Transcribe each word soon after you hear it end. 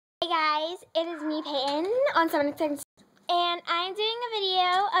guys, it is me, Peyton, on 7 Seconds, and I'm doing a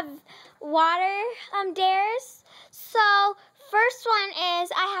video of water dares. So, first one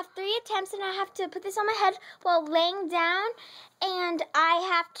is I have 3 attempts, and I have to put this on my head while laying down, and I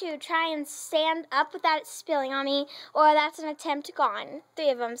have to try and stand up without it spilling on me, or that's an attempt gone.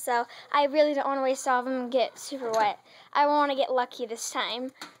 3 of them, so I really don't want to waste all of them and get super wet. I want to get lucky this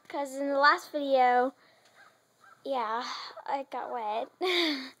time, because in the last video, yeah, I got wet.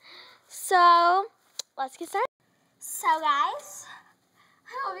 So, let's get started. So guys,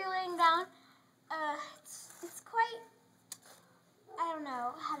 I will be laying down. It's quite, I don't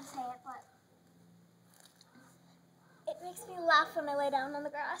know how to say it, but it makes me laugh when I lay down on the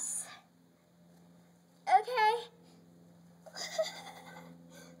grass. Okay.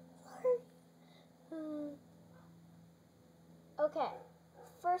 Okay,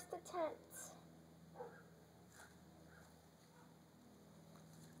 first attempt.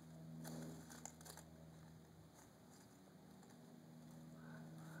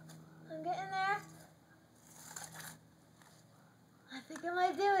 I'm getting there. I think I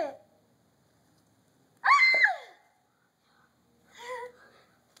might do it. Ah!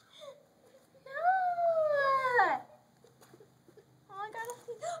 No! Oh my god,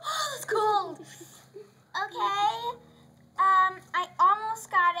 oh, it's cold. Okay. I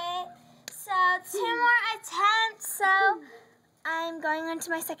almost got it. So 2 more attempts. So I'm going on to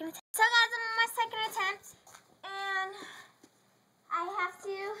my second attempt. So guys, I'm on my second attempt, and I have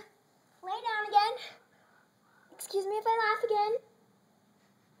to lay down again. Excuse me if I laugh again.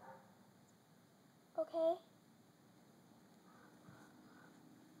 Okay.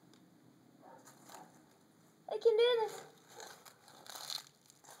 I can do this.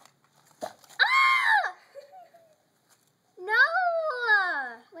 Ah! No!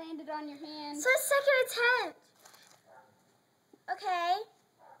 Landed on your hand. So second attempt. Okay.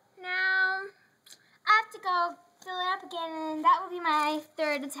 Now I have to go fill it up again, and that will be my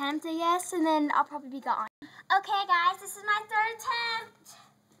 3rd attempt, I guess, and then I'll probably be gone. Okay, guys, this is my 3rd attempt.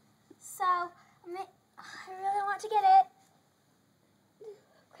 So I really want to get it.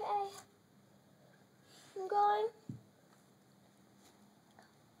 Okay. I'm going.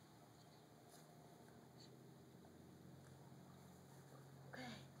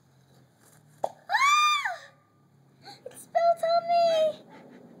 Okay. Ah! It spilled on me.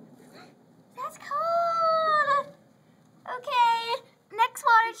 That's cold. Okay, next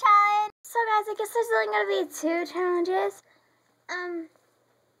water challenge. So guys, I guess there's only gonna be 2 challenges.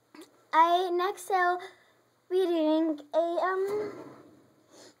 Next I'll be doing a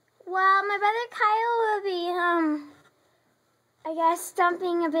well, my brother Kyle will be I guess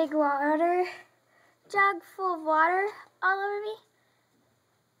dumping a big water jug full of water all over me.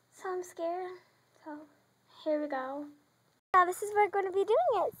 So I'm scared. So here we go. Now this is where we're going to be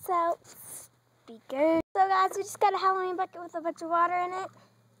doing it. So be good. So guys, we just got a Halloween bucket with a bunch of water in it,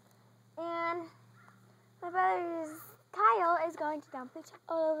 and my brother Kyle is going to dump it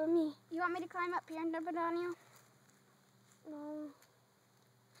all over me. You want me to climb up here and dump it on you? No.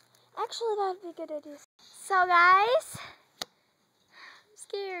 Actually, that would be a good idea. So guys, I'm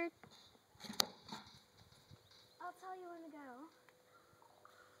scared. I'll tell you when to go.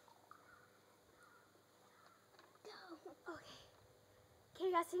 Go. Okay. Can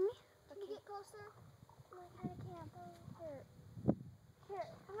you guys see me? Can you get closer? I kind of can't. Here. Here,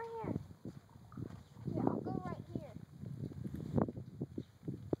 come right here. Yeah, I'll go right here.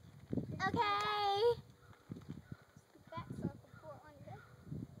 Okay. Scoot back so I can pour it on your head.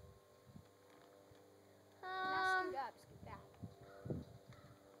 Now scoot up, scoot back.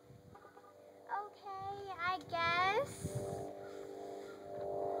 Okay, I guess.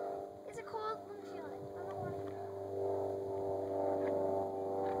 Is it cold? Let me feel it. I don't want to.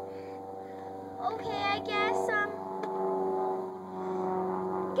 Okay, I guess,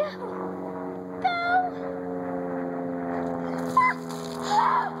 go! Go!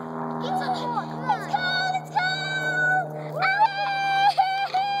 Ah! Get some more, come on. It's cold, it's cold! Ow!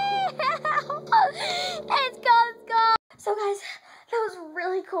 It's cold, it's cold! So guys, that was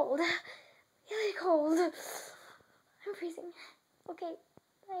really cold. Really cold. I'm freezing. Okay,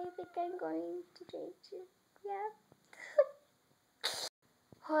 I think I'm going to change it. Yeah.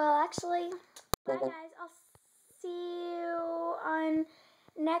 Well, actually, bye guys. I'll see you on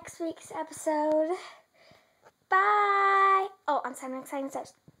next week's episode. Bye. Oh, on 7 Exciting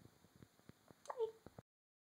Steps.